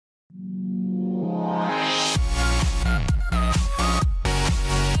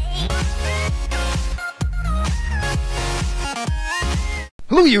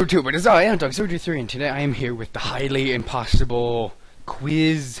Hello YouTube, it is I, Dog023, and today I am here with the highly impossible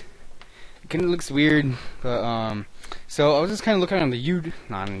quiz. It kinda looks weird, but so I was just kinda looking on the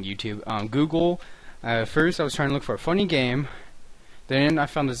not on YouTube, Google. First I was trying to look for a funny game. Then I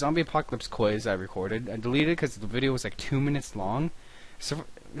found the zombie apocalypse quiz I recorded. I deleted it because the video was like 2 minutes long. So,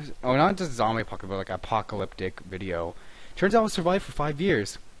 not just zombie apocalypse, but like apocalyptic video. Turns out I survived for 5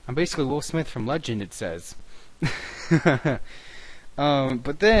 years. I'm basically Will Smith from Legend, it says.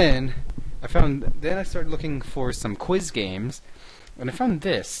 But then I started looking for some quiz games, and I found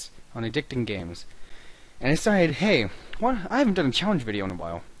this on Addicting Games. And I decided, hey, I haven't done a challenge video in a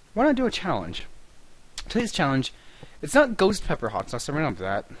while. Why not do a challenge? Today's challenge, it's not ghost pepper hot sauce. I remember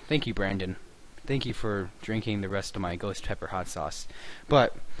that. Thank you, Brandon. Thank you for drinking the rest of my ghost pepper hot sauce.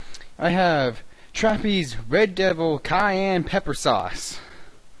 But I have Trappy's Red Devil Cayenne Pepper Sauce.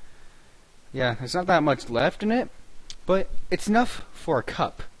 Yeah, there's not that much left in it, but it's enough for a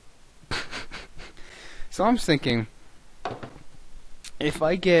cup. So I'm thinking, if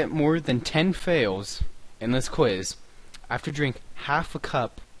I get more than 10 fails in this quiz, I have to drink half a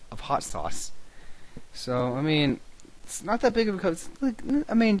cup of hot sauce. So, I mean, it's not that big of a cup.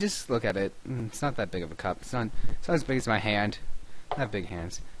 I mean, just look at it. It's not that big of a cup. It's not as big as my hand. I have big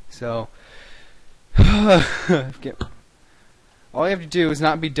hands. So, all you have to do is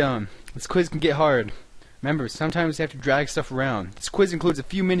not be dumb. This quiz can get hard. Remember, sometimes you have to drag stuff around. This quiz includes a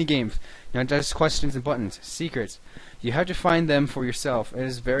few mini-games, not just questions and buttons, secrets. You have to find them for yourself. It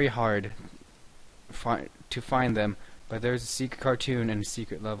is very hard to find them, but there's a secret cartoon and a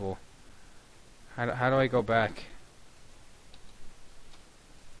secret level. How do I go back?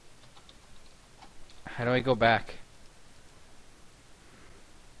 How do I go back?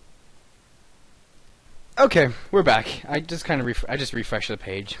 Okay, we're back. I just kind of refreshed the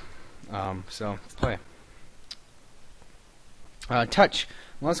page. So let's play. Touch.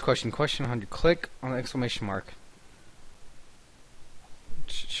 Last question. Question 100. Click on the exclamation mark.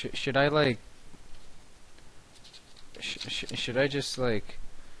 Should I like? Should I just like?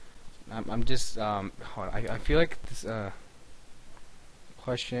 I'm just hold on. I feel like this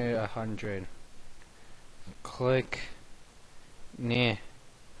question 100. Click. Nah.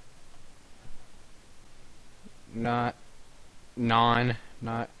 Not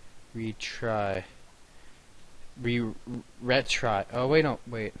retry. Retry. Oh wait, no,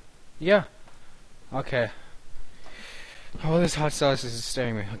 wait. Yeah. Okay. Oh, this hot sauce is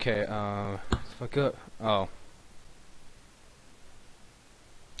staring me. Okay, fuck up. Oh.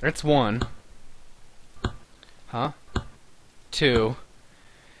 That's 1. Huh? 2.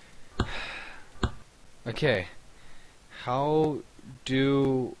 Okay. How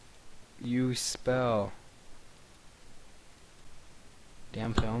do you spell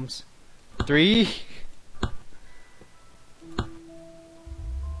damn films? 3.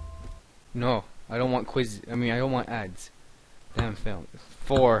 No, I don't want quiz. I mean, I don't want ads. Damn film.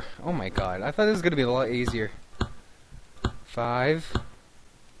 4. Oh my god, I thought this was gonna be a lot easier. 5.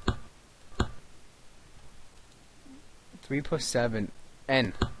 3 plus 7.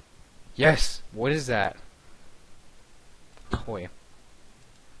 N. Yes. What is that? Toy.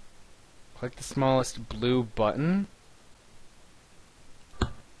 Click the smallest blue button.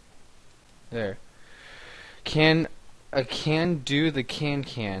 There. Can do the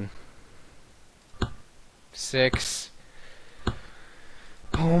can. 6.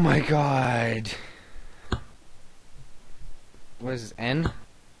 Oh my god. What is this? N?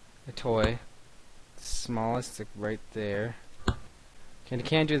 A toy. The smallest, like right there.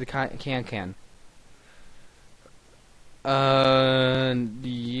 Can do the can.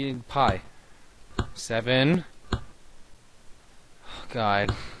 The pie. 7. Oh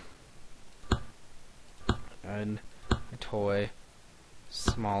god. And a toy.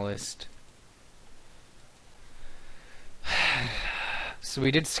 Smallest. So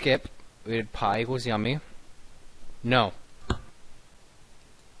we did skip. We did pie equals yummy. No.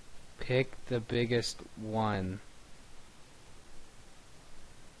 Pick the biggest one.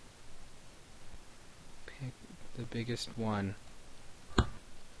 Pick the biggest one.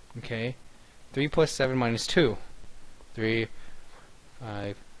 Okay. 3 plus 7 minus 2. 3,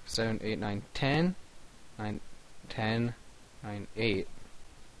 5, 7, 8, 9, 10. 9, 10, 9, 8.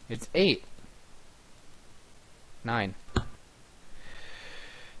 It's 8. 9.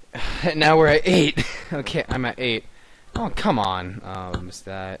 Now we're at 8. Okay, I'm at 8. Oh, come on. Is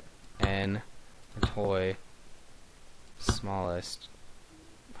that N, a toy, smallest.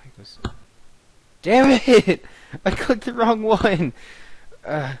 Damn it! I clicked the wrong one.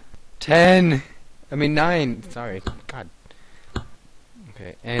 10. I mean 9. Sorry. God.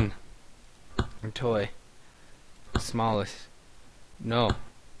 Okay, N, a toy, smallest. No.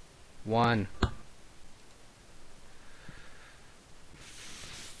 1.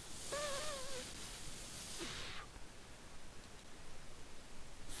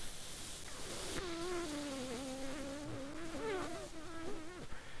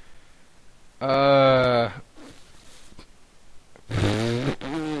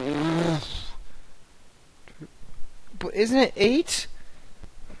 But isn't it 8?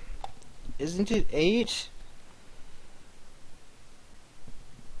 Isn't it 8?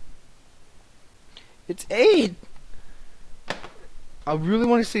 It's 8! I really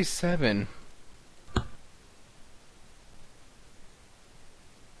want to say 7.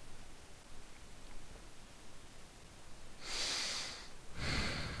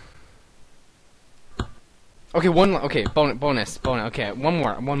 Okay, bonus. Okay, one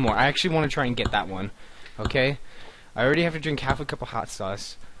more. I actually want to try and get that one. Okay? I already have to drink half a cup of hot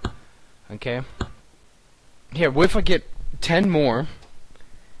sauce. Okay? Here, what if I get 10 more,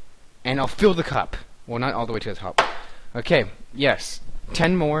 and I'll fill the cup? Well, not all the way to the top. Okay, yes.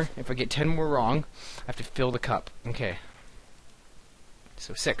 10 more. If I get 10 more wrong, I have to fill the cup. Okay.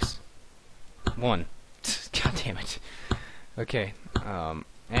 So 6. 1. God damn it. Okay.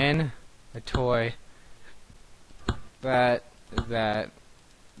 N, a toy, that,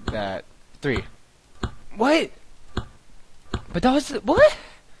 3. What? But that was, what?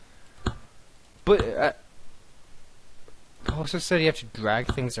 But, also said you have to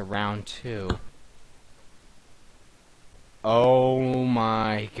drag things around, too. Oh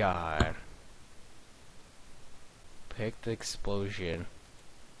my god. Pick the explosion.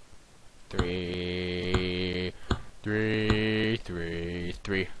 3.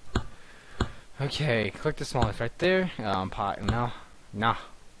 Okay, click the smallest right there. Pot, no.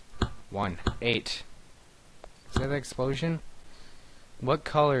 1, 8. Is that the explosion? What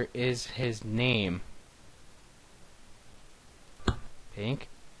color is his name? Pink?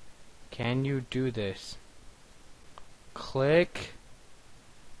 Can you do this? Click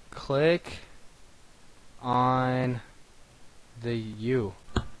on the U.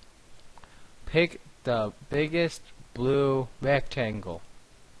 Pick the biggest blue rectangle.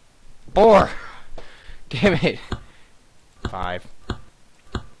 4! Damn it. 5.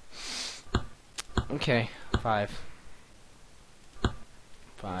 Okay, 5.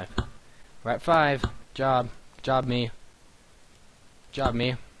 We're at 5. Job me.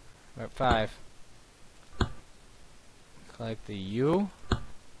 We're at 5. Click the U.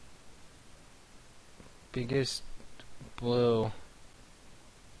 Biggest blue.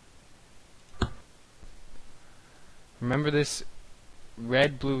 Remember this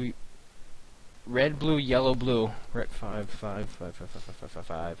red, blue, yellow, blue. We're at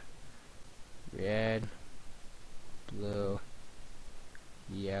 5. Red, blue,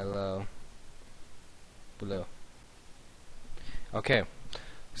 yellow, blue. Okay.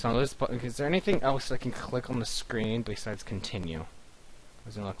 So this button, is there anything else I can click on the screen besides continue?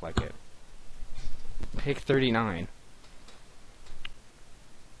 Doesn't look like it. Pick 39.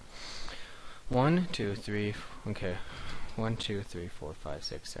 1, 2, 3, okay. 1, 2, 3, 4, 5,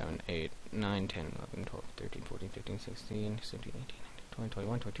 6, 7, 8, 9, 10, 11, 12, 13, 14, 15, 16, 17, 18, 19, 20,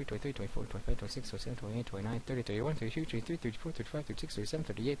 21, 22, 23, 24, 25, 26, 27, 28, 29, 30, 31, 32, 33, 34, 35, 36, 37,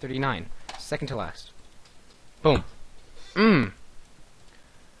 38, 39. Second to last. Boom.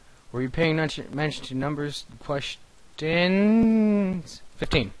 Were you paying attention to numbers? Questions?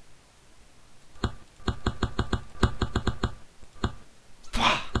 15.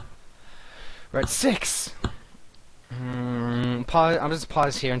 We're at 6. I'll just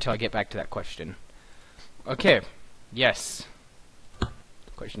pause here until I get back to that question. Okay. Yes.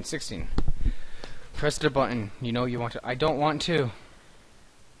 Question 16. Press the button. You know you want to. I don't want to.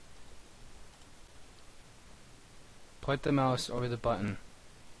 Put the mouse over the button.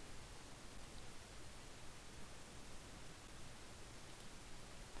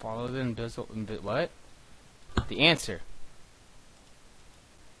 Follow the invisible. What? The answer.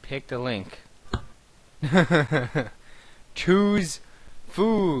 Pick the link. Choose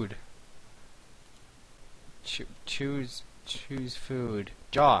food. Choose food.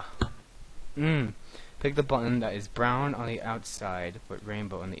 Jaw. Pick the button that is brown on the outside but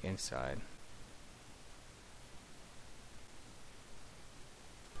rainbow on the inside.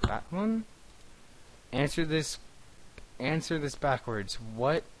 That one? Answer this backwards.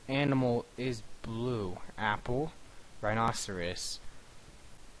 What animal is blue? Apple, rhinoceros,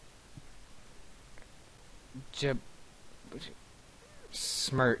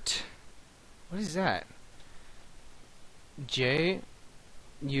 smirt. What is that? J-U-B-G-E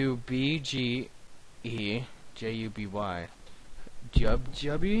J-U-B-Y.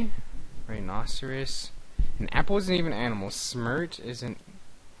 Jubby? Rhinoceros. An apple isn't even an animal. Smirt isn't...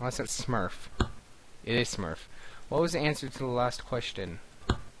 Unless it's Smurf. It is Smurf. What was the answer to the last question?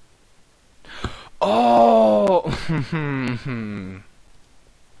 Oh!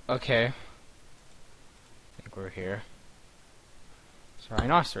 Okay. I think we're here. It's a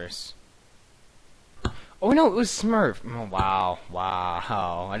rhinoceros. Oh no, it was Smurf. Oh, wow.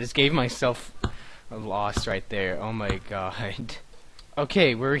 Wow. I just gave myself a loss right there. Oh my god.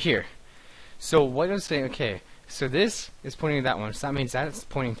 Okay, we're here. So what I was saying, okay. So this is pointing to that one. So that means that's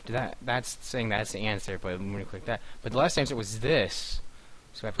pointing to that. That's saying that's the answer, but I'm going to click that. But the last answer was this.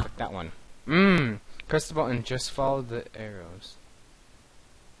 So I have to click that one. Press the button, just follow the arrows.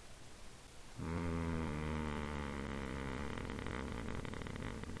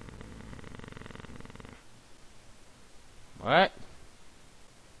 What?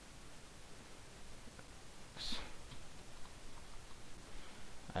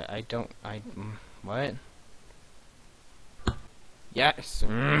 What? Yes.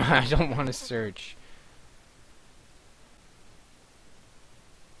 I don't want to search.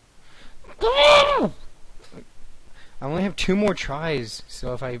 I only have 2 more tries,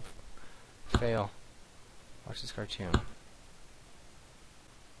 so if I fail, watch this cartoon.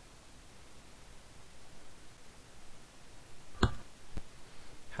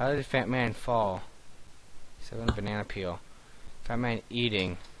 How did a fat man fall? 7 banana peel. Fat man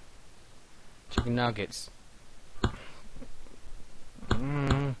eating chicken nuggets.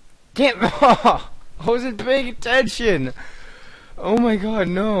 Damn! I wasn't paying attention. Oh my god,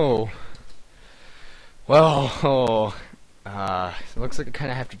 no. Well, it looks like I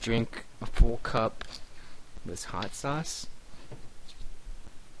kind of have to drink a full cup of this hot sauce.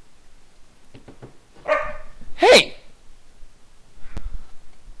 Hey!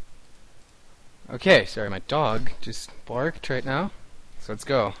 Okay, sorry, my dog just barked right now. So let's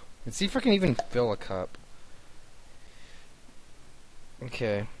go. Let's see if I can even fill a cup.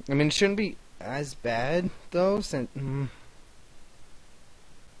 Okay. I mean, it shouldn't be as bad, though, since...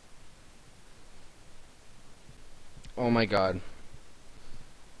 Oh my god.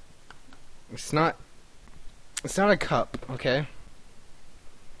 It's not a cup, okay?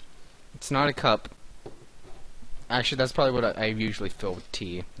 It's not a cup. Actually, that's probably what I usually fill with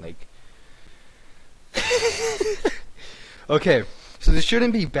tea, like... Okay, so this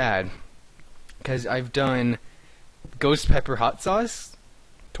shouldn't be bad, because I've done ghost pepper hot sauce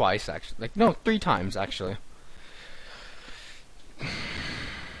twice, actually. Like, no, 3 times, actually.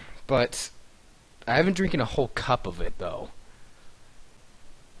 But I haven't drinking a whole cup of it, though.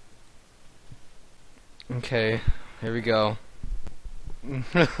 Okay, here we go.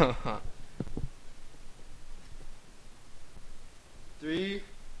 3,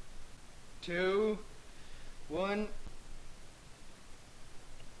 2, 1.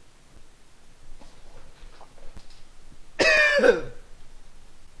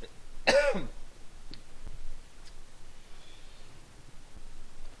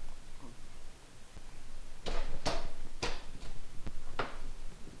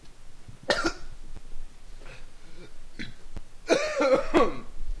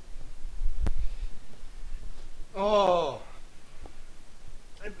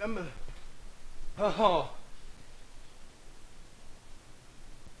 Oh, oh.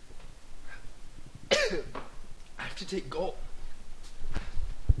 I have to take gulp.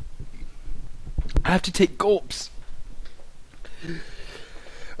 I have to take gulps.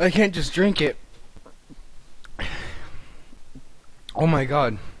 I can't just drink it. Oh my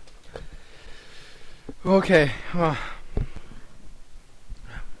god. Okay. I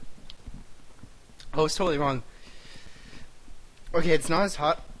was totally wrong. Okay, it's not as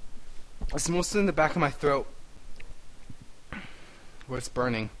hot. It's mostly in the back of my throat where it's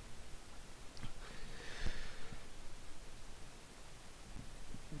burning.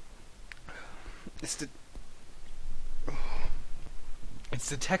 It's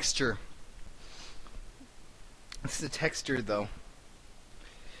the texture. It's the texture, though.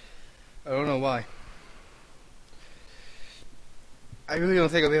 I don't know why. I really don't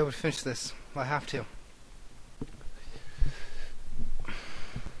think I'll be able to finish this. I have to.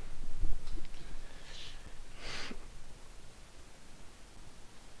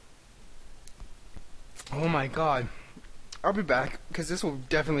 Oh my god. I'll be back, because this will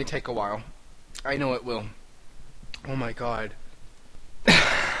definitely take a while. I know it will. Oh my god.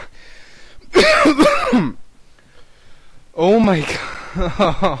 Oh my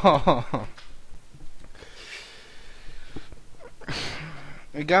god.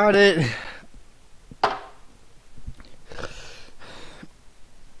 I got it.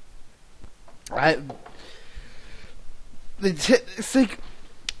 It's like,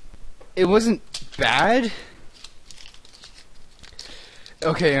 it wasn't bad.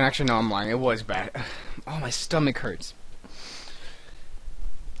 Okay, and actually, no, I'm lying. It was bad. Oh, my stomach hurts.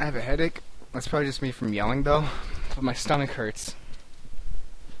 I have a headache. That's probably just me from yelling, though. But my stomach hurts.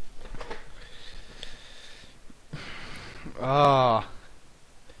 Oh.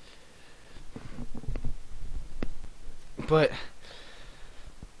 But.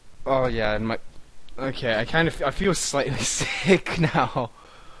 Oh, yeah, and my. Okay, I feel slightly sick now.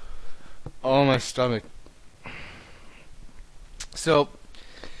 Oh, my stomach. So,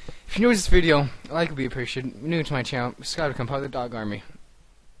 if you enjoyed this video, a like would be appreciated. If you're new to my channel, subscribe to become part of the Dog Army.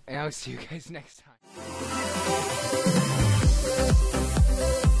 And I'll see you guys next time.